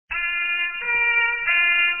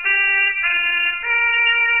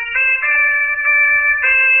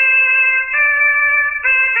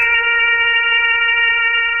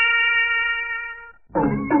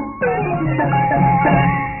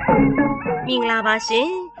င်္ဂလာပါရှင်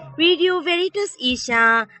။ Radio Veritas Asia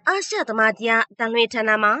အာရှသမารတရားအတန်လွှင့်ဌာ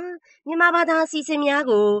နမှာမြန်မာဘာသာအစီအစဉ်များ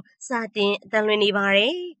ကိုစတင်အတန်လွှင့်နေပါတ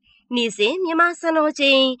ယ်။နေ့စဉ်မြန်မာစံတော်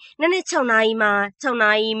ချိန်နနက်6နာရီမှ6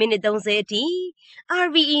နာရီမိနစ်30အထိ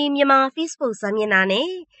RVE မြန်မာ Facebook စာမျက်နှာနဲ့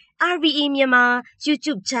RVE မြန်မာ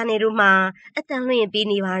YouTube Channel တို့မှာအတန်လွှင့်ပေး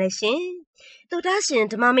နေပါတယ်ရှင်။သောတာရှင်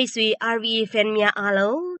ဓမ္မမိတ်ဆွေ RVE Fan များအား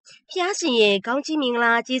လုံးဖျားရှင်ရဲ့ကောင်းချီးမင်္ဂ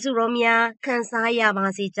လာကျေးဇူးတော်များခံစားရပါ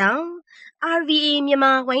စေကြောင်း RVE မြန်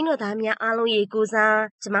မာဝိုင်းတော်သားများအားလုံးရေကိုစား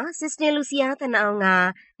ကျွန်မ Sister Lucia တနအောင်က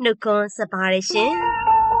နှုတ်ခွန်းဆက်ပါတယ်ရှင်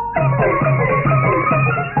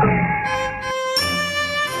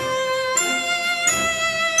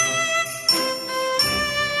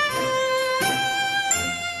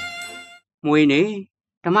မွေးနေ့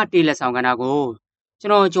ဓမ္မတေးလက်ဆောင်ကဏ္ဍကိုကျွ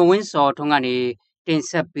န်တော်ဂျုံဝင်းစော်ထွန်းကနေတင်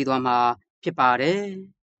ဆက်ပေးသွားမှာဖြစ်ပါတယ်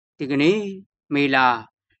ဒီကနေ့မေလ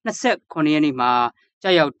29ရက်နေ့မှာကြာ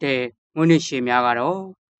ရောက်တဲ့မွေးနေ့ရှင်များကတော့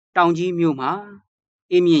တောင်ကြီးမြို့မှာ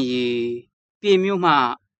အင်းမြင့်ရီပြည်မြို့မှာ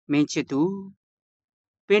မင်းချစ်သူ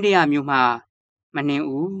ပင်းတရမြို့မှာမနှင်း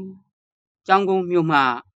ဦးကျောင်းကုန်းမြို့မှာ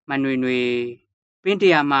မနွေနွေပင်းတ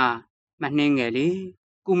ရမှာမနှင်းငယ်လေး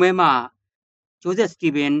ကုမဲမှာဂျိုးဆက်စတီ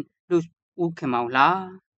ဗင်လူဦးခင်မောင်လာ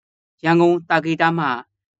ရန်ကုန်တာဂီတာမှာ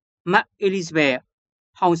မတ်အဲလစ်ဘက်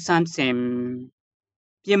ဟောင်ဆမ်စင်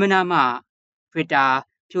ပြည်မနာမှာဖရတာ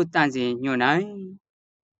ဖြိုတန့်စင်ညွန့်နိုင်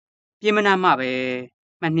ပြည်မနာမှာပဲ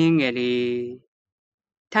မနှင်းငယ်လေး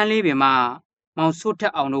ထန်းလေးပင်မှာမောင်ဆိုးထ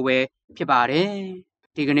က်အောင်တို့ပဲဖြစ်ပါတယ်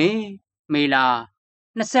ဒီကနေ့မေလ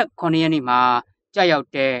29ရက်နေ့မှာကြာရောက်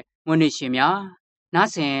တဲ့မွေးနေ့ရှင်များနား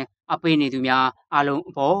ဆင်အပေးနေသူများအားလုံး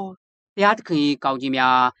အပေါ်ဘုရားသခင်ကောင်းကြီး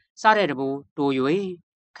များစားတဲ့တဘူတိုး၍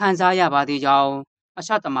ခံစားရပါသေးကြောင်းအ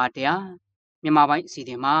ရှတမတရားမြန်မာပိုင်းအစီအ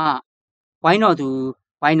စဉ်မှာဝိုင်းတော်သူ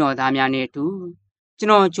ဝိုင်းတော်သားများနဲ့အတူကျွန်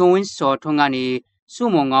တော်ဂျုံဝင်းစော်ထွန်းကနေစု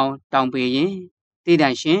မုံကောင်းတောင်ပေးရင်တည်တံ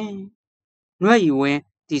ရှင်နှွဲ့ယူဝင်း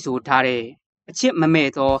တည်ဆိုထားတဲ့အချစ်မမဲ့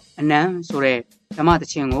သောအနံဆိုတဲ့ဓမ္မသ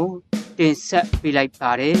ချင်းကိုတင်ဆက်ပေးလိုက်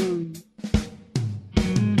ပါတယ်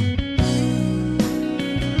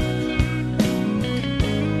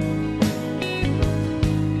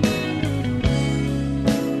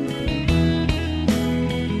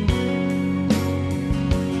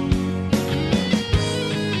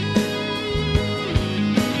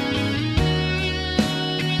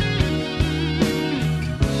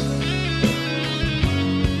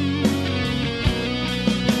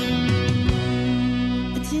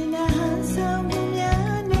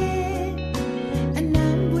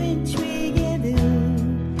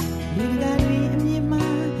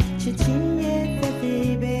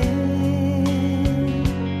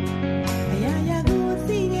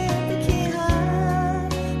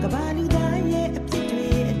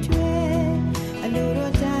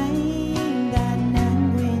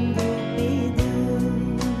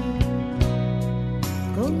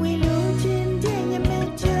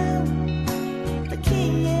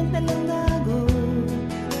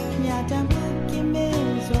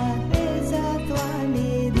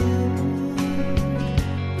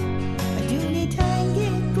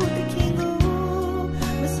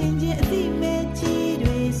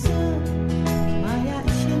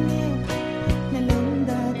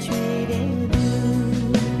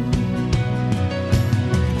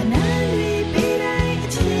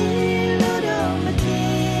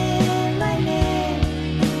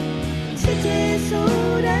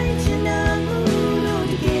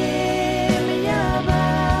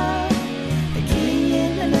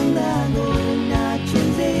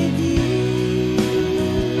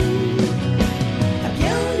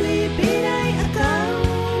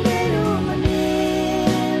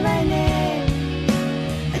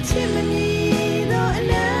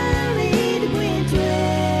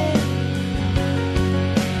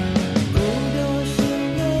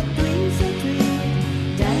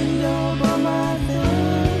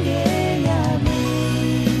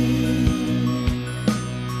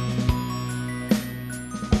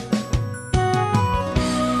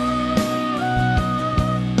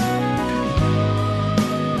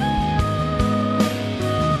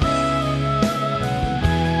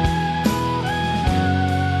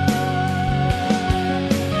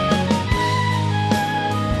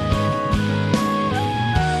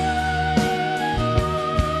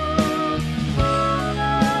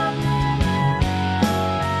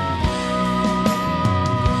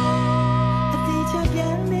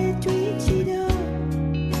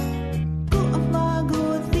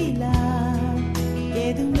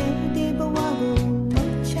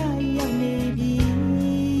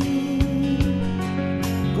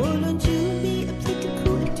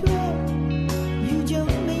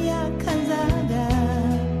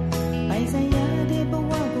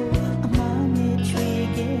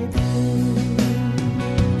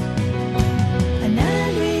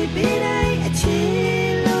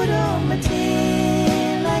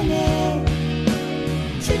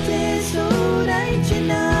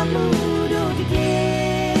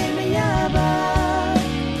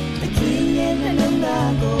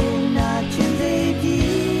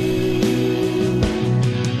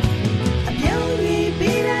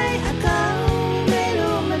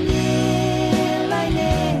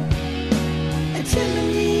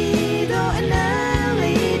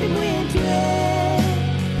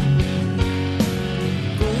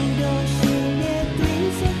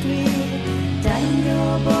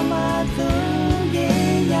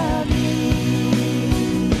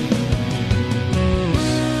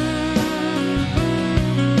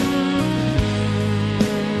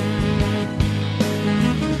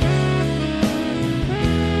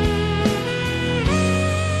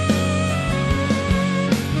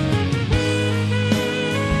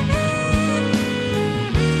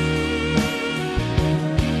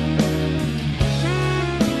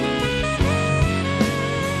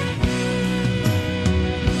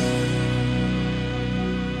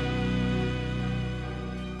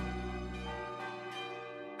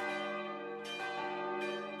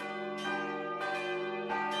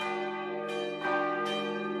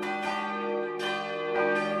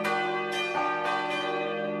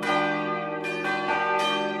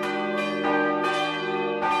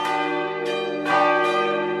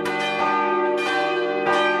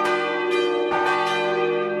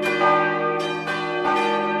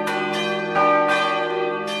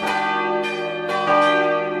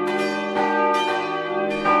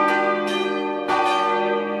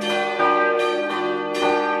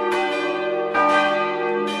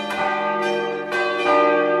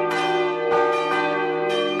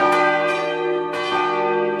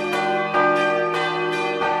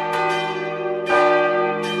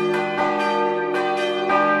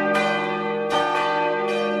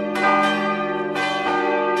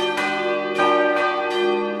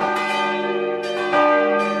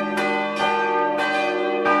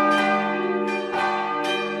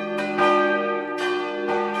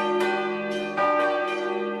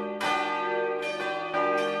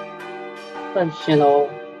ရှင်တော်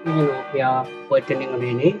ဝိညာဉ်တော်ဘုရားဝတ်တင်င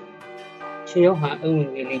နေနေရှင်ယောဟန်အဝင်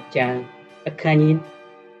ငယ်လေးကျမ်းအခန်းကြီး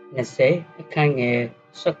20အခန်းငယ်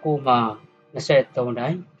19မှ23တို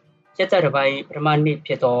င်းကျက်တဲ့တစ်ပိုင်းပထမနေ့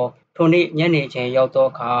ဖြစ်သောထိုနေ့ညနေချိန်ရောက်သော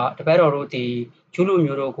အခါတပည့်တော်တို့သည်ဂျူးလူ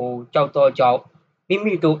မျိုးတို့ကိုကြောက်သောကြောင့်မိ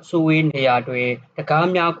မိတို့စုဝေးနေရာတွင်တကား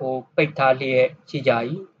များကိုပိတ်ထားလျက်ရှိကြ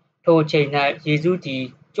၏ထိုအချိန်၌ယေရှုသည်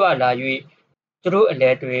ကြွလာ၍သူတို့အလ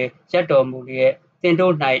ယ်တွင်ရပ်တော်မူလျက်သင်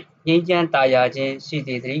တို့၌ငြိမ်းချမ်းသာယာခြင်းရှိ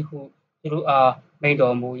စေသတည်းဟုသူတို့အားမိန့်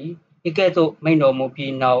တော်မူ၏ဤကဲ့သို့မိန့်တော်မူ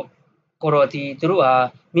ပြီးနောက်ကိုယ်တော်သည်သူတို့အား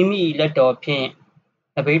မိမိလက်တော်ဖြင့်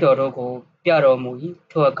နဘေးတော်တို့ကိုပြတော်မူ၏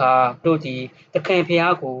ထိုအခါတို့သည်သခင်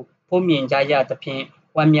ဖျားကိုဖုံးမြင်ကြရသဖြင့်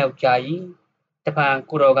ဝမ်းမြောက်ကြ၏တပံ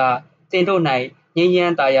ကိုယ်တော်ကသင်တို့၌ငြိမ်းချ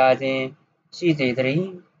မ်းသာယာခြင်းရှိစေသတည်း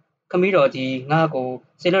ခမည်းတော်သည်ငါကို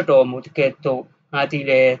ဆေလွတ်တော်မူကဲ့သို့ငါသည်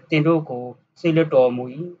လည်းသင်တို့ကိုဆေလွတ်တော်မူ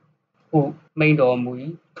၏ဟုမိန့်တော်မူ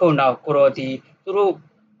၏ထို့နောက်ကိုယ်တော်သည်သူတို့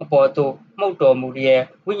အပေါ်သို့မှုတ်တော်မူလျက်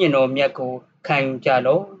ဝိညာဉ်တော်မြတ်ကိုခံယူကြ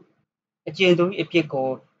လော့အကျဉ်သူ၏အပြစ်ကို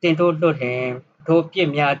တင်တို့လွတ်လျင်တို့ပြစ်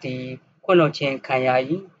များသည်ခွင့်လွှတ်ခြင်းခံရ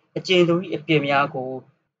၏အကျဉ်သူ၏အပြစ်များကို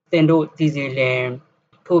တင်တို့တည်စေလျင်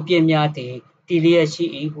ထိုပြစ်များသည်တည်လျက်ရှိ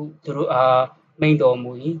၏ဟုသူတို့အားမိန့်တော်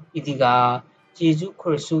မူ၏ဤသည်ကယေရှုခ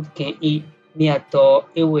ရစ်သူခင်၏မြတ်သော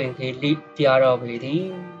ဧဝံဂေလိတရားတော်ပေသည်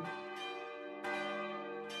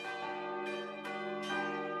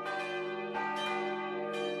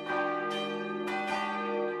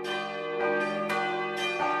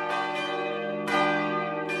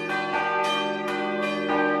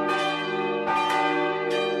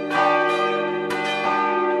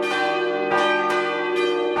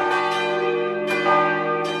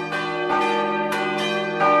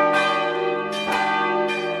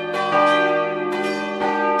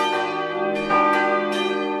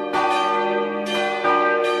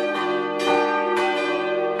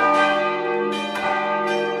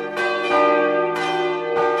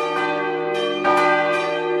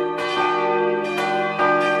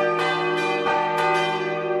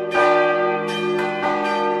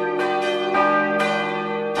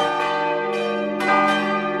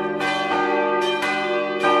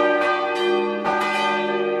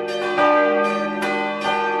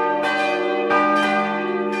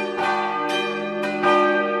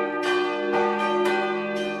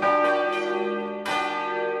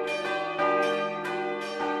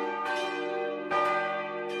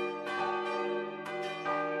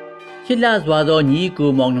ချစ်လစွာသောညီ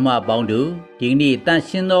ကိုမောင်နှမပေါင်းတို့ဒီကနေ့တန်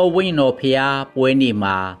ရှင်သောဝိညာဉ်တော်ဖျားပွဲနေ့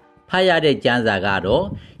မှာဖတ်ရတဲ့ကျမ်းစာကတော့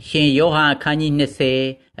ရှင်ယောဟန်အခန်းကြီး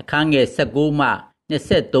20အခန်းငယ်19မှ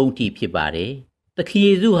23ထိဖြစ်ပါတယ်။သခင်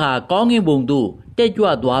ယေရှုဟာကောင်းကင်ဘုံသို့တက်ကြွ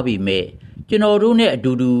သွားပြီမဲ့ကျွန်တော်တို့နဲ့အ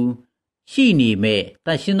တူတူရှိနေမဲ့တ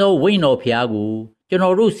န်ရှင်သောဝိညာဉ်တော်ဖျားကိုကျွန်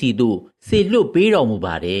တော်တို့စီသို့ဆေလွတ်ပေးတော်မူ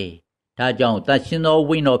ပါတယ်။ဒါကြောင့်တန်ရှင်သော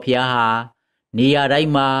ဝိညာဉ်တော်ဖျားဟာနေရာတို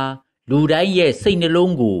င်းမှာလူတိုင်းရဲ့စိတ်နှ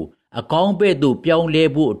လုံးကိုအကောင်းဘက်သို့ပြောင်းလဲ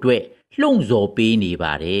ဖို့အတွက်လှုံ့ဆော်ပေးနေ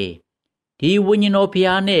ပါတယ်။ဒီဝိညာဉ်တော်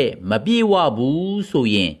ဖျားနဲ့မပြေဝဘူးဆို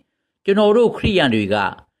ရင်ကျွန်တော်တို့ခရိယန်တွေက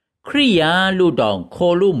ခရိယန်လို့တောင်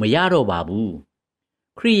ခေါ်လို့မရတော့ပါဘူး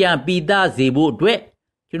။ခရိယန်ပိသားစေဖို့အတွက်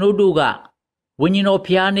ကျွန်တော်တို့ကဝိညာဉ်တော်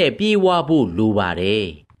ဖျားနဲ့ပြေဝဖို့လိုပါတယ်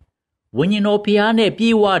။ဝိညာဉ်တော်ဖျားနဲ့ပြေ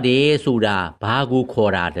ဝတယ်ဆိုတာဘာကို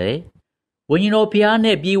ခေါ်တာလဲ။ဝိညာဉ်တော်ဖျား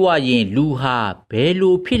နဲ့ပြေဝရင်လူဟာဘယ်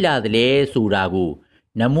လိုဖြစ်လာသလဲဆိုတာကို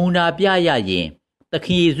နမူနာပြရရင်သခ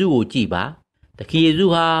င်ယေရှုကိုကြည့်ပါသခင်ယေရှု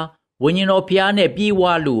ဟာဝိညာဉ်တော်ဖျားနဲ့ပြေးဝ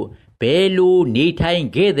လို့ဘယ်လိုနေထိုင်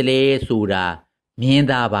ခဲ့သလဲဆိုတာမြင်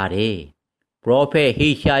သာပါတယ်ပရောဖက်ဟေ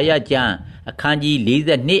ရှာယကျမ်းအခန်းကြီး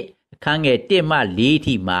42အခန်းငယ်1မှ4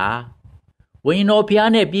ထိမှာဝိညာဉ်တော်ဖျား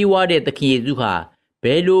နဲ့ပြေးဝတဲ့သခင်ယေရှုဟာဘ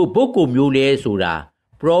ယ်လိုပုဂ္ဂိုလ်မျိုးလဲဆိုတာ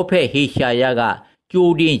ပရောဖက်ဟေရှာယကကြို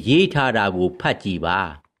တင်ရေးထားတာကိုဖတ်ကြည့်ပါ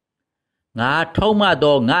ငါထောက်မှ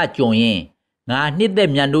သောငါကြုံရင်ငါနှစ်သက်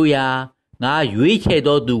မြတ်တို့ရာငါရွေးချယ်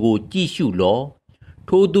သောသူကိုကြည့်ရှုလော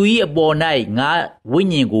ထိုသူ၏အပေါ်၌ငါဝိ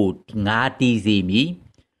ညာဉ်ကိုငါတည်စေမည်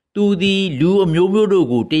သူသည်လူအမျိုးမျိုးတို့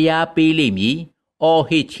ကိုတရားပေးလိမ့်မည်အော်ဟ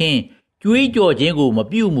စ်ခြင်းကြွေးကြော်ခြင်းကိုမ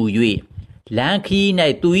ပြုမူ၍လမ်းခီး၌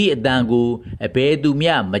သူ၏အတန်ကိုအဘယ်သူ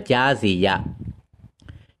မျှမကြားစေရ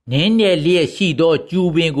နင်းနယ်လျက်ရှိသောကျူ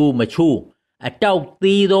ပင်ကိုမချိုးအတောက်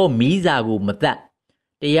သေးသောမီးစာကိုမတတ်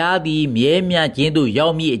တရားသည်မြဲမြံခြင်းသို့ရော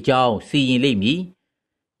က်မည်အကြောင်းစီရင်လိမ့်မည်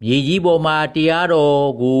မြေကြီးပေါ်မှာတရားတော်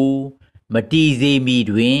ကိုမတည်စေမီ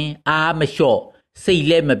တွင်အားမလျှော့စိတ်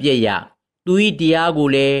လည်းမပြည့်ရသူ၏တရားကို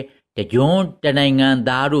လည်းတကြွတနိုင်ငံ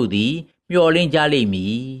သားတို့သည်မျှော်လင့်ကြလိမ့်မ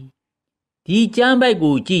ည်ဒီကျမ်းပိုက်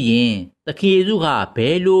ကိုကြည့်ရင်သခင်ယေရှုဟာဘ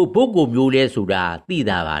ယ်လိုပုဂ္ဂိုလ်မျိုးလဲဆိုတာသိ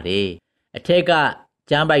သာပါတယ်အထက်က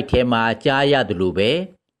ကျမ်းပိုက်ထဲမှာကြားရသလိုပဲ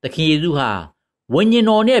သခင်ယေရှုဟာဝ ဝိညာဉ်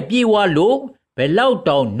တော်နဲ့ပြေဝလို့ဘယ်လောက်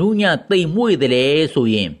တောင်နူးညံ့သိမ်မွေ့တယ်လဲဆို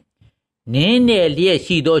ရင်နင်းနဲ့လျက်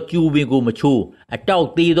ရှိသောကျူပင်ကိုမချိုးအတောက်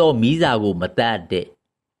သေးသောမီးစာကိုမတတ်တဲ့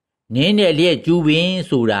နင်းနဲ့လျက်ကျူပင်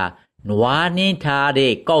ဆိုတာနွားနှင်းထား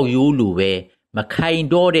တဲ့ကောက်ရိုးလိုပဲမခိုင်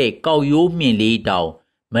တော့တဲ့ကောက်ရိုးမြင့်လေးတောင်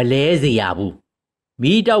မလဲစေရဘူး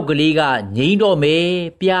မီးတောက်ကလေးကငိမ့်တော့မယ်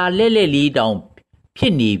ပြာလဲ့လဲ့လေးတောင်ဖြ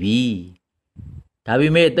စ်နေပြီဒါပေ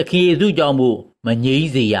မဲ့သခင်ယေရှုကြောင့်မို့မငြိမ်း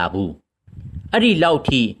စေရဘူးအဲ့ဒီလောက်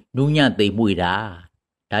ထိနူးညံ့သိမ်မွေ့တာ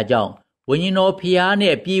ဒါကြောင့်ဝိညာဉ်တော်ဖျား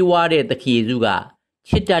နဲ့ပြေးဝါတဲ့သခင်ယေရှုက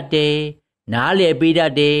ချစ်တတ်တယ်နားလည်ပေးတ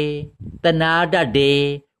တ်တယ်တနာတတ်တယ်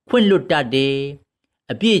ခွင့်လွတ်တတ်တယ်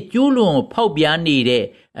အပြစ်ကျူးလွန်ဖောက်ပြန်နေတဲ့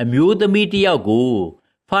အမျိုးသမီးတစ်ယောက်ကို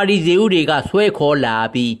ဖာရိဇေဥတွေကဆွဲခေါ်လာ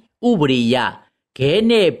ပြီးဥပရိယခဲ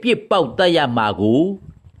နဲ့ပြစ်ပေါက်တတ်ရမှာကို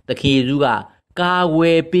သခင်ယေရှုကကာဝ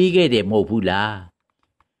ယ်ပေးခဲ့တယ်မဟုတ်ဘူးလား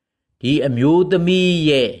ဒီအမျိုးသမီး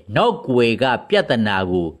ရဲ့နောက်ွယ်ကပြဿနာ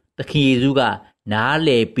ကိုသခင်ယေရှုကနားလ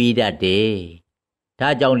ည်ပေးတတ်တယ်ဒါ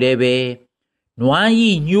ကြောင့်လည်းပဲနွမ်းဤ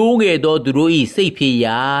ညှိုးငယ်သောသူတို့ဤစိတ်ဖြစ်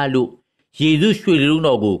ရာလို့ယေရှုရွှေလုံး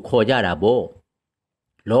တော်ကိုခေါ်ကြတာပေါ့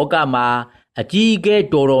လောကမှာအကြီးအကဲ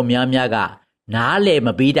တော်များများကနားလည်မ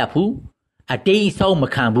ပေးတတ်ဘူးအတိတ်အဆောက်မ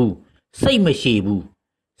ခံဘူးစိတ်မရှိဘူး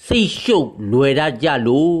စိတ်ရှုပ်လွယ်တတ်ကြ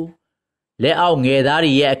လို့လက်အောက်ငယ်သား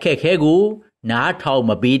တွေရဲ့အခက်ခဲကိုနားထောင်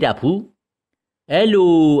မပေးတတ်ဘူးအဲ့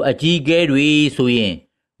လိုအကြီးအကဲတွေဆိုရင်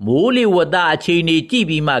မိုးလေဝသအခြေအနေကြည့်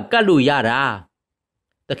ပြီးမှကတ်လို့ရတာ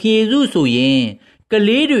သခင်ယေရှုဆိုရင်က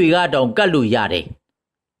လေးတွေကတောင်ကတ်လို့ရတယ်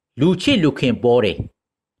လူချစ်လူခင်ပေါ်တယ်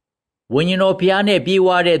ဝိညာဉ်တော်ဖျားနဲ့ပြေး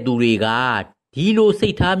ဝါတဲ့သူတွေကဒီလိုစိ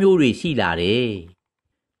တ်ထားမျိုးတွေရှိလာတယ်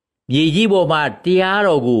မြေကြီးပေါ်မှာတရား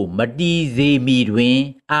တော်ကိုမတီးစေမီတွင်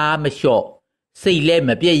အာမလျှော့စိတ်လည်းမ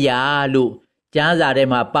ပြည့်ရလို့ကျမ်းစာထဲ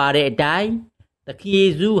မှာပါတဲ့အတိုင်းသခင်ယေ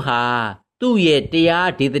ရှုဟာသူ့ရဲ့တ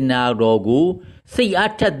ရားဒေသနာတော်ကိုစိတ်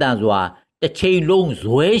အားထက်သန်စွာတစ်ချိန်လုံး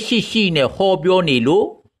ဇွဲရှိရှိနဲ့ဟောပြောနေလို့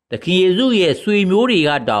သခင်ယေရှုရဲ့ဆွေမျိုးတွေက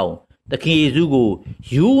တောင်သခင်ယေရှုကို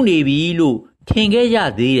ယူနေပြီလို့ထင်ခဲ့ကြ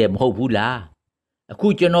သေးတယ်မဟုတ်ဘူးလားအခု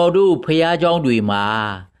ကျွန်တော်တို့ဖျားเจ้าတွေမှာ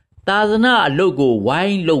သာသနာအလုပ်ကိုဝို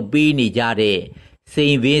င်းလုပ်ပေးနေကြတဲ့စိ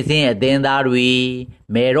န်ဗင်းစင်းအသင်းသားတွေ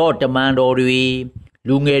မေရော့တမန်တော်တွေ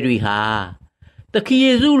လူငယ်တွေဟာသခင်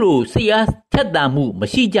ယေရှုလိုစိတ်အားထက်သန်မှုမ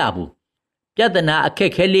ရှိကြဘူးပြဿနာအခ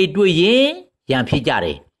က်ခဲလေးတွေ့ရင်ရန်ဖြစ်ကြတ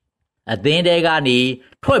ယ်အသင်းတဲကနေ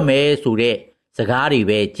ထွက်မယ်ဆိုတဲ့စကားတွေ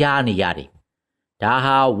ပဲကြားနေရတယ်ဒါ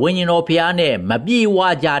ဟာဝိညာဉ်တော်ဖျားနဲ့မပြေဝ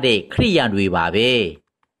ကြတဲ့ခရိယန်တွေပါပဲ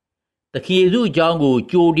သခင်ယေရှုအကြောင်းကို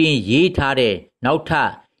ကြိုတင်ရေးထားတဲ့နောက်ထပ်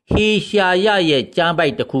ဟေရှာယရဲ့ကျမ်းပို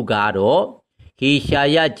က်တစ်ခုကတော့ဟေရှာ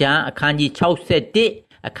ယကျမ်းအခန်းကြီး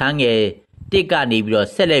61အခန်းငယ်1ကနေပြီးတော့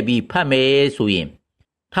ဆက်လက်ပြီးဖတ်မယ်ဆိုရင်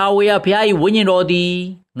ထာဝရဘုရား၏ဝိညာဉ်တော်သည်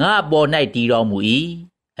ငါ့အပေါ်၌တည်တော်မူ၏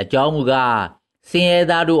အကြောင်းမူကားဆင်းရဲ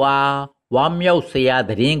သားတို့အားဝမ်းမြောက်စရာ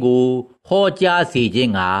သတင်းကိုဟောကြားစေခြ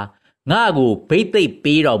င်းငါကိုဗိသိက်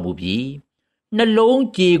ပေးတော်မူပြီနှလုံး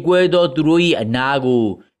ကြေကွဲသောသူတို့၏အနာကို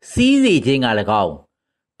စီးစေခြင်းက၎င်း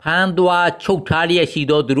ဖန်သွားချုပ်ထားလျက်ရှိ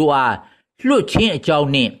သောသူတို့အားလွတ်ခြင်းအကြောင်း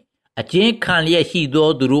နှင့်အကျဉ်းခံလျက်ရှိသော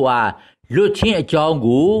သူတို့အားလွတ်ခြင်းအကြောင်း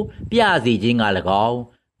ကိုပြစေခြင်းက၎င်း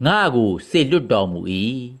ငါကိုစေလွတ်တော်မူ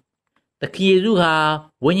၏သခင်ယေရှုဟာ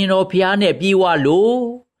ဝိညာဉ်တော်ဖျားနဲ့ပြေဝလို့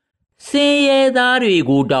ဆင်းရဲသားတွေ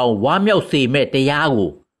ကိုတောင်ဝမ်းမြောက်စေမဲ့တရား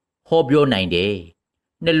ကိုဟောပြောနိုင်တယ်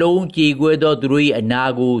နှလုံးကြေကွဲသောသူတို့၏အနာ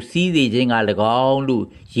ကိုစီးစေခြင်းက၎င်းလို့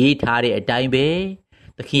ရေးထားတဲ့အတိုင်းပဲ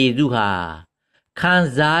သခင်ယေရှုဟာခံ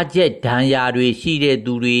စားချက်ဒဏ်ရာတွေရှိတဲ့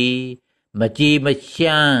သူတွေမကြေမရှ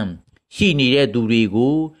မ်းရှိနေတဲ့သူတွေ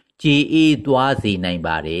ကိုကြေအေးသွားစေနိုင်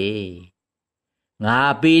ပါတယ်ငါ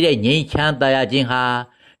ပေးတဲ့ငြိမ်းချမ်းသာရခြင်းဟာ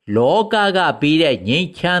လောကကပေးတဲ့ငြိမ်း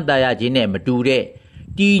ချမ်းသာရခြင်းနဲ့မတူတဲ့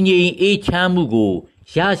တည်ငြိမ်အေးချမ်းမှုကို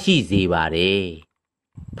ရရှိစေပါတယ်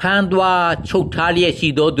ဖန်သွားချုပ်ထားလျက်ရှိ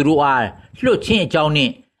သောသူတို့အားလွတ်ခြင်းအကြောင်းနှ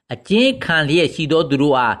င့်အကျဉ်းခံလျက်ရှိသောသူ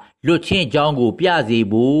တို့အားလွတ်ခြင်းအကြောင်းကိုပြစေ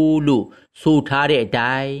ဖို့လို့ဆိုထားတဲ့အ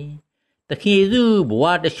တိုင်းသခင်ယေရှုဘဝ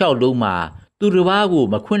တစ်လျှောက်လုံးမှာသူတစ်ပါးကို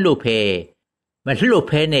မခွင့်လွတ်ဖဲမလွတ်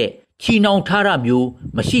ဖဲနဲ့ချီနှောင်ထားတာမျိုး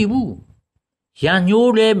မရှိဘူးရန်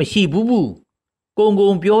ညိုးလည်းမရှိဘူးကုံ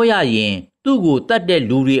ပြောရရင်သူ့ကိုတတ်တဲ့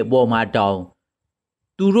လူတွေအပေါ်မှာတောင်း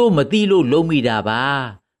သူတို့မသိလို့လုံးမိတာပါ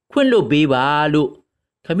ခွင့်လွတ်ပေးပါလို့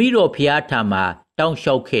ခမည်းတော်ဖျားထံမှာတောင်း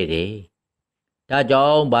လျှောက်ခဲ့တယ်ဒါကြော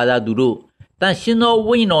င့်ဘာသာသူတို့တန်ရှင်သော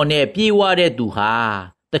ဝိညာဉ်တော်နဲ့ပြေဝတဲ့သူဟာ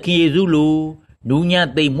သခင်ယေရှုလိုနူးညံ့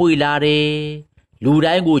သိမ်မွေ့လာတယ်လူ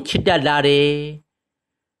တိုင်းကိုချစ်တတ်လာတယ်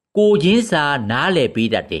ကိုချင်းစာနားလည်ပေး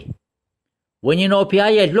တတ်တယ်ဝိညာဉ်တော်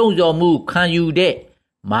ဖျားရဲ့လှုံ့ဆော်မှုခံယူတဲ့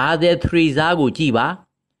မာသဲထရီဇာကိုကြည့်ပါ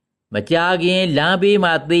မကြာခင်လမ်းဘေး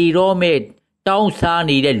မှာသေတော့မဲ့တောင်းစား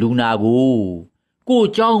နေတဲ့လူနာကို ကို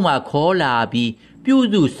เจ้าမှာခေါ်လာပြီးပြု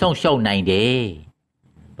စုဆောင်ရှောက်နိုင်တယ်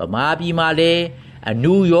ဗမာပြည်မှာလည်းအ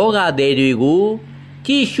နုယောဂသည်တွေကိုကြ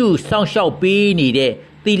ည့်ရှုဆောင်ရှောက်ပေးနေတဲ့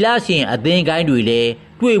သီလရှင်အသင်းကိုင်းတွေလည်း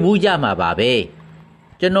တွေ့မှုကြမှာပါပဲ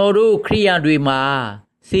ကျွန်တော်တို့ခရိယန်တွေမှာ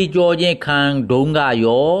စေကြောခြင်းခံတုံးက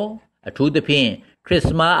ရောအထူးသဖြင့်ခရစ်စ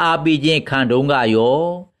မတ်အားပေးခြင်းခံတုံးကရော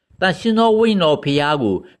တန်ရှင်သောဝိညာဉ်တော်ဖျား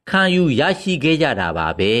ကိုခံယူရရှိခဲ့ကြတာပါ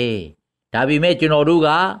ပဲဒါပေမဲ့ကျွန်တော်တို့က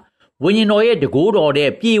ဝိညာဉ်တော်ရဲ့တကိုးတော်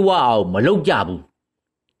နဲ့ပြေဝအောင်မလုပ်ကြဘူး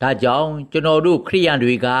ဒါကြောင့်ကျွန်တော်တို့ခရိယန်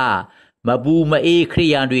တွေကမပူမအေးခရိ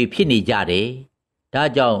ယန်တွေဖြစ်နေကြတယ်ဒါ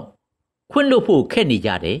ကြောင့်ခွင့်လွတ်ဖို့ခက်နေကြ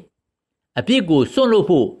တယ်အပြစ်ကိုစွန့်လွတ်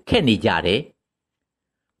ဖို့ခက်နေကြတယ်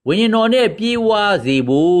ဝိညာဉ်တော်နဲ့ပြေဝစေ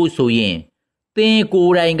ဖို့ဆိုရင်သင်ကို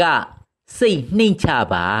ယ်တိုင်ကစိတ်နှိမ့်ချ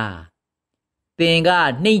ပါသင်က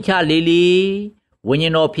နှိမ့်ချလေဝိညာ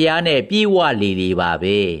ဉ်တော်ဖျားနဲ့ပြေဝလေပါ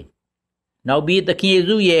ပဲနောက်ပြီးသခင်ယေ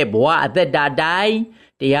ရှုရဲ့ဘဝအသက်တာတိုင်း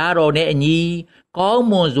တရားတော်နဲ့အညီကောင်း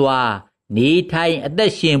မွန်စွာနေထိုင်အသ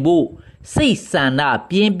က်ရှင်ဖို့စိတ်ဆန္ဒ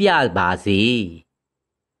ပြင်းပြပါစေ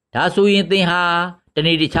ဒါဆိုရင်သင်ဟာတ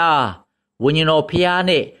နေ့တခြားဝိညာဉ်တော်ဖျား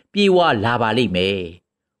နဲ့ပြေဝလာပါလိမ့်မယ်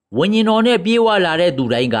ဝိညာဉ်တော်နဲ့ပြေဝလာတဲ့သူ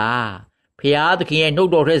တိုင်းကဖျားသခင်ရဲ့နှု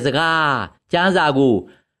တ်တော်ထဲစကားကျမ်းစာကို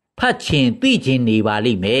ဖတ်ချင်သိချင်နေပါ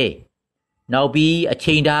လိမ့်မယ်နောက်ပြီးအ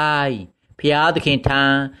ချိန်တိုင်းဖျားသခင်ထံ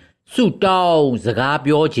ဆုတောင်းစကား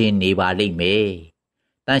ပြောခြင်းနေပါလိမ့်မယ်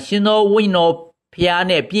တန်ရှင်သောဝိညာဉ်တော်ဖျား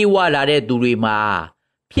နဲ့ပြေဝလာတဲ့သူတွေမှာ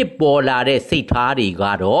ဖြစ်ပေါ်လာတဲ့စိတ်ထားတွေက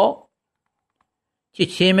တော့ချစ်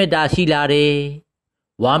ချင်းမေတ္တာရှိလာတယ်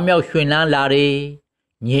ဝမ်းမြောက်ရွှင်လန်းလာတယ်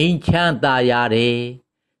ငြိမ်းချမ်းသာရတယ်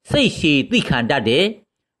စိတ်ရှည်သိခံတတ်တယ်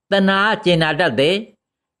တဏှာကျင်နာတတ်တယ်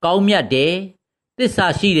ကောင်းမြတ်တယ်သစ္စာ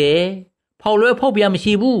ရှိတယ်ဖောက်လွဲဖောက်ပြန်မ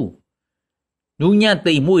ရှိဘူးနူးညံ့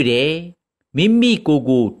သိမ်မွေ့တယ်မိမိကိုယ်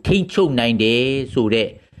ကိုထိန်းချုပ်နိုင်တယ်ဆိုတဲ့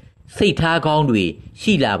စိတ်ထားကောင်းတွေ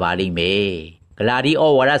ရှိလာပါလိမ့်မယ်ဂလာတိဩ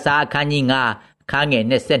ဝါဒစာအခန်းကြီး9အခန်းငယ်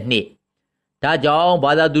22ဒါကြောင့်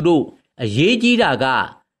ဘာသာသူတို့အရေးကြီးတာက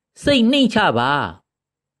စိတ်နှိမ့်ချပါ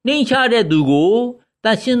နှိမ့်ချတဲ့သူကိုတ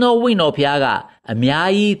န်ရှင်သောဝိညာဉ်တော်ဖျားကအများ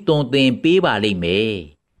ကြီးသွန်သင်ပေးပါလိမ့်မယ်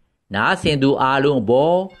နားဆင်သူအားလုံးအ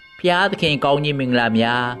ပေါ်ဖျားသခင်ကောင်းကြီးမင်္ဂလာ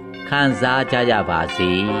များခံစားကြကြပါ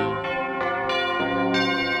စေ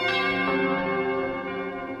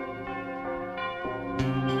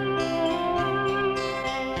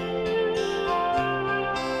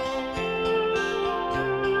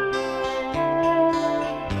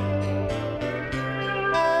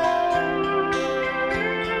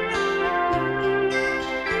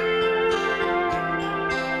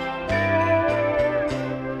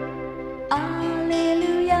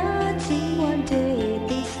Alleluia, 今晚对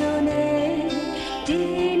你所内，地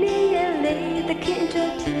里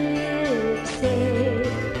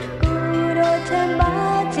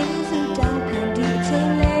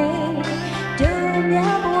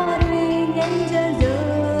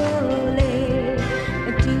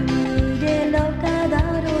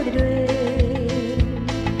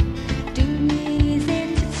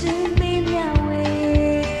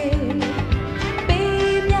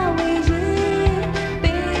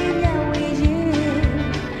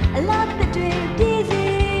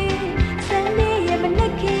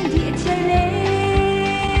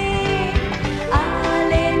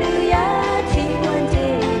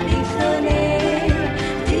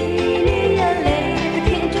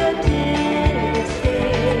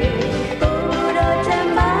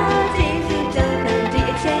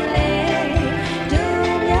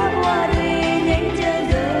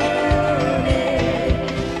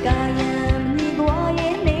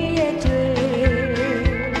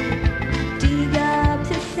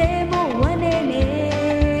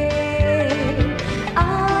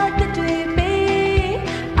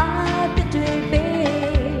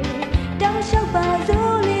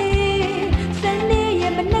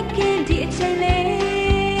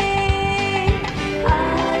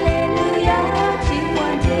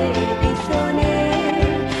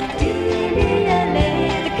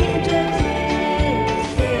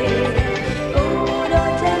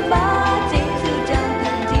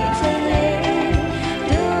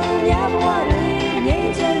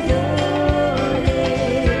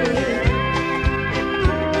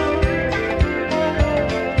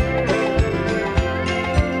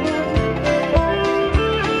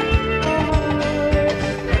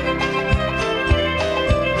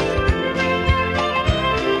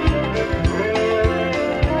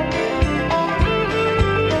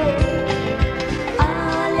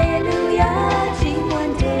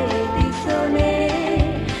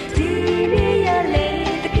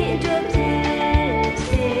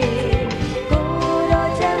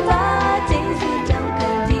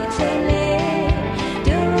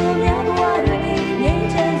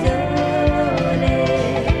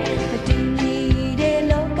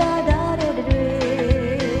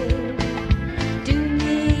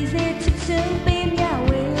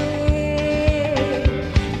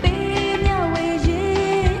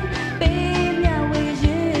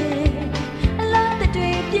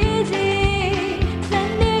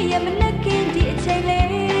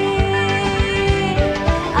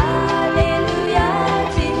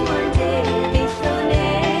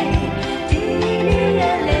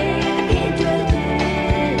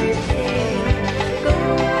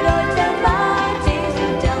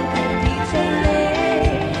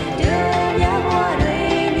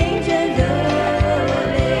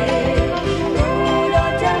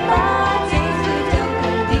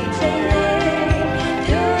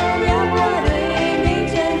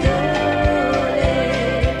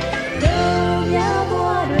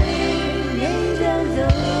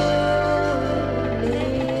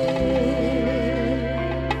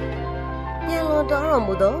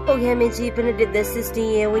ရမင်းကြီး Benedict the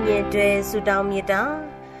 16ရဲ့ဝိညာဉ်တွေဆုတောင်းမြတ်တာ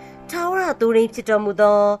ထာဝရသူရင်းဖြစ်တော်မူ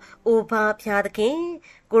သောအိုဘာဖျားသခင်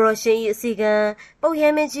ကိုရောရှင်၏အစီကံပုပ်ရ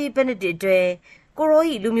မင်းကြီး Benedict တွေကိုရော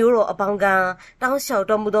၏လူမျိုးတော်အပေါင်းကတောင်းလျှောက်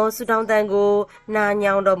တော်မူသောဆုတောင်းတန်ကိုနာ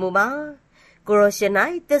ညောင်းတော်မူပါကိုရောရှင်၌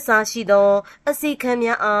သစ္စာရှိသောအစီခံ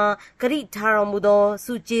များအားဂရိထားတော်မူသော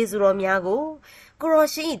ဆုကျေးဇူးတော်များကိုကိုရော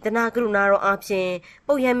ရှင်၏တနာကရုဏာတော်အားဖြင့်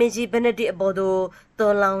ပုပ်ရမင်းကြီး Benedict အပေါ်သို့သွ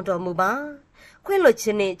န်လောင်းတော်မူပါခွင့်လွှတ်ခြ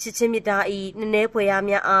င်းနှင့်ချစ်ချင်းမြတ်တာ၏နည်းနည်းဖွယ်ရာ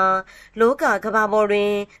များအားလောကကမ္ဘာပေါ်တွ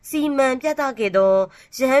င်စီမံပြသခဲ့သော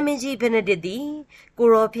ယဟန်မင်းကြီး Benedict သည်ကို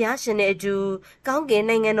ရောဘုရားရှင်နှင့်အတူကောင်းကင်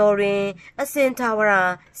နိုင်ငံတော်တွင်အစဉ်ထာဝရ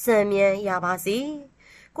စံမြန်းရပါစေ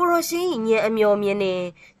ကိုရောရှင်၏ဉာဏ်အမျှော်မြင်နှင့်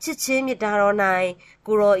ချစ်ချင်းမြတ်တာတော်၌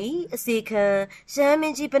ကိုရော၏အစီခံယဟန်မ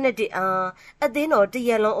င်းကြီး Benedict အားအသင်းတော်တရ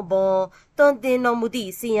က်လုံးအပေါ်သွန်သင်တော်မူသ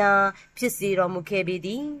ည့်ဆရာဖြစ်စေတော်မူခဲ့ပေသ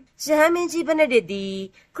ည်ယဟန်မင်းကြီး Benedict သည်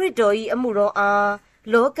ခရစ်တော်၏အမှုတော်အား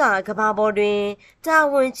လောကကမ္ဘာပေါ်တွင်တာ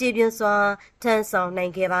ဝန်ကျေပြင်းစွာထမ်းဆောင်နို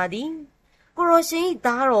င်ခဲ့ပါသည်ကိုရောရှင်၏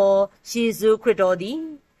သားတော်ယေရှုခရစ်တော်သည်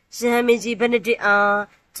ယဟန်မင်းကြီး Benedict အား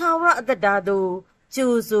ထာဝရအသက်တာသို့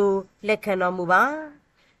ကြိုဆိုလက်ခံတော်မူပါ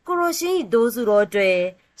ကိုရောရှင်၏ဒိုးစုတော်အတွက်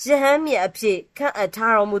ယဟန်မြတ်အဖြစ်ခန့်အပ်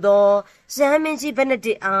ထားတော်မူသောယဟန်မင်းကြီး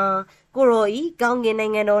Benedict အားကိုရောဤကောင်းကင်နို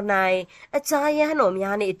င်ငံတော်၌အခြားယဟန်တော်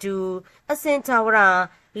များနှင့်အတူအစဉ်ထာဝရ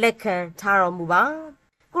လက်ခံထားတော်မူပါ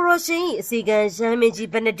ကိုရောရှင်၏အစီကံယဟန်မင်းကြီး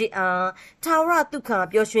Benedict အားထာဝရဒုက္ခ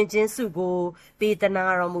ပျော်ရွှင်ခြင်းစုကိုပေးသနာ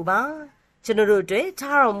တော်မူပါကျွန်တော်တို့အတွက်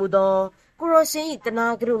ထားတော်မူသောကိုရောရှင်၏တနာ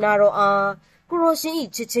ကရုဏာတော်အားကိုရောရှင်၏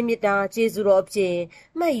ချစ်ချင်းမြတ်တာကျေးဇူးတော်အဖြစ်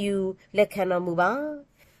မှတ်ယူလက်ခံတော်မူပါ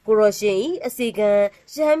ကိုရောရှင်၏အစီကံ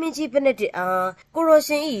ယဟန်မင်းကြီး Benedict အားကိုရော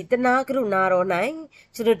ရှင်၏တနာကရုဏာတော်၌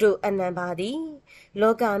ကျွန်တို့အနံပါသည်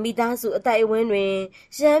လောကမိသားစုအတိုက်အဝန်းတွင်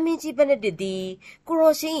ယဟန်မင်းကြီး Benedict သည်ကို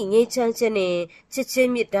ရောရှင်၏ငြိမ်းချမ်းခြင်းနှင့်ချစ်ချ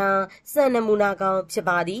င်းမြတ်တာစံနမူနာကောင်းဖြစ်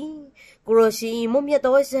ပါသည်ကိုရောရှင်၏မွတ်မြတ်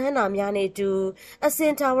သောယဟန်နာများနှင့်အတူအစ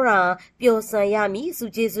ဉ်ထာဝရပျော်စံရမည်ဆု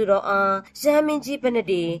ကျေးဇူးတော်အားယဟန်မင်းကြီး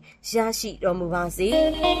Benedict ရရှိတော်မူပါစေအာ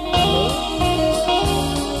မ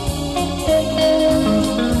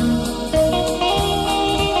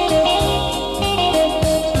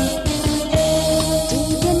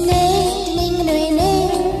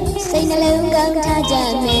င်နှလုံးကောင်းထားကြ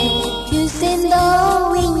မယ်ဖြူစင်သော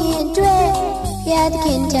ဝိညာဉ်တွေဘုရားသခ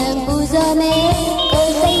င်ထံပူဇော်မယ်ကို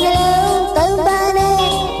ယ်စိတ်နှလုံးသုံးပါနဲ့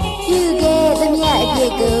ပြုခဲ့သမျှအပြ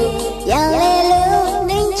စ်ကိုရောင်လဲလို့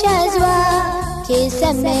နှိမ်ချစွာဖြည့်ဆ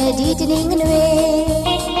က်မယ်ဒီတနင်္ဂနွေ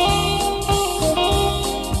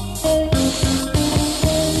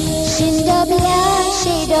ရှင်တော်ဘုရား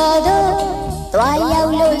ရှိတော်သို့သွားရော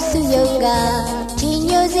က်လို့ဆုယုံကဒီ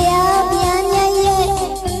ညိုစရာဘုရားမြတ်ရဲ့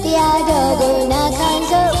တရားတော်ကိုနာခံ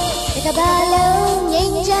စို့တစ်ကမ္ဘာလုံးငြိ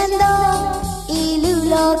မ်းချမ်းသောဤလူ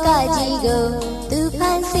လောကကြီးကိုသူဖ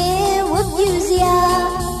န်ဆင်းဝတ်ပြုစရာ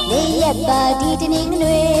နေရပါဒီတနင်္ဂ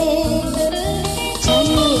နွေချမ်း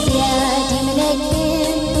မြေ့စရာဒီမနေ့က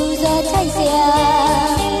ပူဇော်ထိုက်စရာ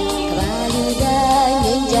ကမ္ဘာလူသား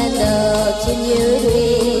ငြိမ်းချမ်းသောဖြစ်မျိုးတွေ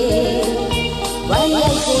ဝမ်း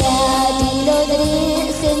မြောက်စရာဒီလိုသတင်း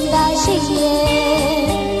အစဉ်သာရှိရဲ့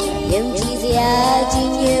ယုံကြည်စရာ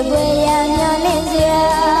ကြီးညွယ်ပွဲရမျှော်လင့်စရာ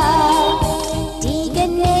ဒီက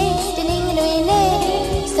နေ့တနင်္ဂနွေနေ့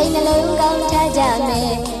စိတ်နှလုံးကောင်းထားကြမ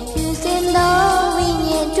ယ်ဖြူစင်သောဝိ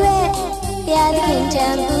ညာဉ်တွေဘုရားသခင်ထံ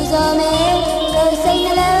ပူဇော်မယ်ကိုယ်စိတ်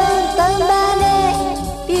နှလုံးသုံးပါနဲ့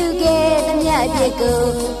ပြုခဲ့သမျှအပြစ်ကို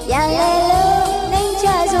ရောင်လဲလို့နှိမ်ချ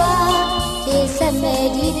စွာဖြည့်ဆက်မယ်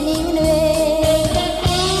ဒီတနင်္ဂနွေ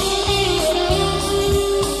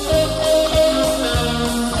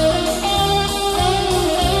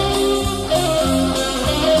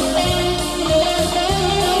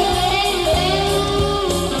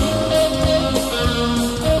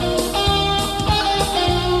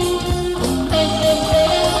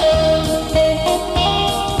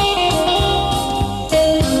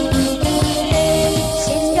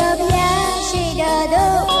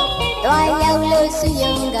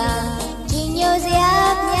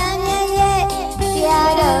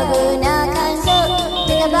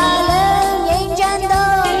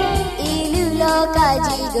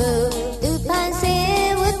သူဖန်ဆ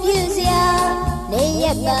င်းဝတ်ပြုစရာနေရ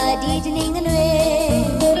ပါဒီတနင်္ဂနွေ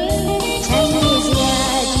ချမ်းမြေ့စရာ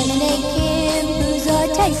ဒီမနေ့ခင်ပူဇော်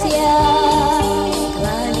ထိုက်စရာကမ္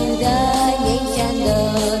ဘာလူသားငြိမ်းချမ်းသော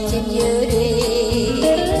ဖြစ်မျိုးတွေ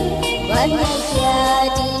ဝမ်းမြောက်စရာ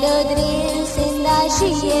ဒီလိုသတင်းစင်သာရှိ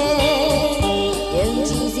ရဲ့ယုံ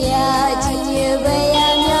ကြည်စရာချစ်မြတ်ပွဲရ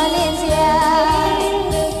မျှော်လင့်စရာ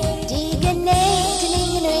ဒီကနေ့တနင်္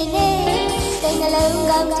ဂနွေနေ့စိတ်နှလုံး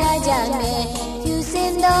ကောင်းထားကြမယ်ဖြူစ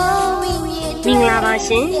င်သောဝိညာဉ်မင်္ဂလာပါ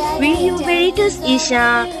ရှင် Radio Veritas Asia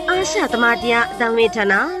အာ ရှာသမတရားအတန်လွင်ဌာ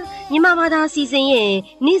နမြန်မာဘာသာစီစဉ်ရဲ့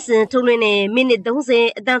နေ့စဉ်ထုတ်လွှင့်တဲ့မိနစ်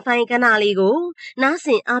30အတန်ဖိုင်ကဏ္ဍလေးကိုနားဆ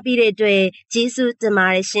င်အားပေးတဲ့အတွက်ကျေးဇူးတင်ပါ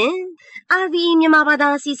တယ်ရှင်။ RVA မြန်မာဘာသာ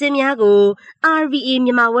စီစဉ်များကို RVA မြ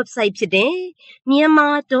န်မာ website ဖြစ်တဲ့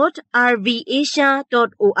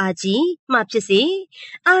myanmar.rvasia.org မှာဖြစ်စေ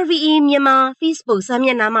RVA မြန်မာ Facebook စာမျ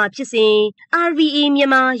က်နှာမှာဖြစ်စေ RVA မြ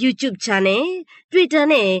န်မာ YouTube Channel Twitter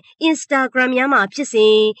နဲ့ Instagram များမှာဖြစ်စေ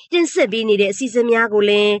တင်ဆက်ပေးနေတဲ့အစီအစဉ်များကို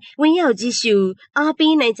လည်းဝင်ရောက်ကြည့်ရှုအား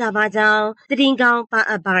ပေးနိုင်ကြပါကြောင်းသတင်းကောင်းပါ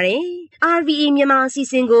အပ်ပါတယ်။ RVA မြန်မာအစီ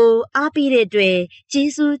အစဉ်ကိုအားပေးတဲ့အတွက်ကျေး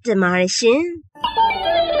ဇူးတင်ပါတယ်ရှင်။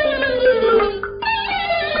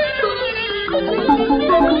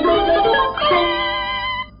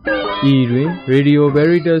 ဤတွင် Radio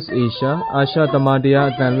Veritas Asia အာရှသမတရား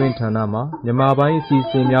အတန်လွင့်ဌာနမှမြန်မာပိုင်းအစီအ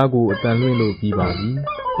စဉ်များကိုအတန်လွင့်လို့ပြီးပါပြီ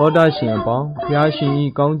။သောတာရှင်အပေါင်းဖျားရှင်ဤ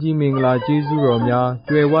ကောင်းကြီးမင်္ဂလာကျေးဇူးတော်များ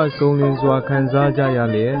ကြွယ်ဝဆုံးလင်းစွာခံစားကြရ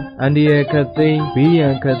လျက်အန္တရာယ်ခတ်သိမ်းဘေးရ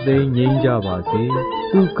န်ခတ်သိမ်းငြိမ်းကြပါစေ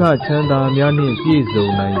။ဒုက္ခချမ်းသာများနှင့်ပြည့်စုံ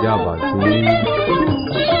နိုင်ကြပါစေ။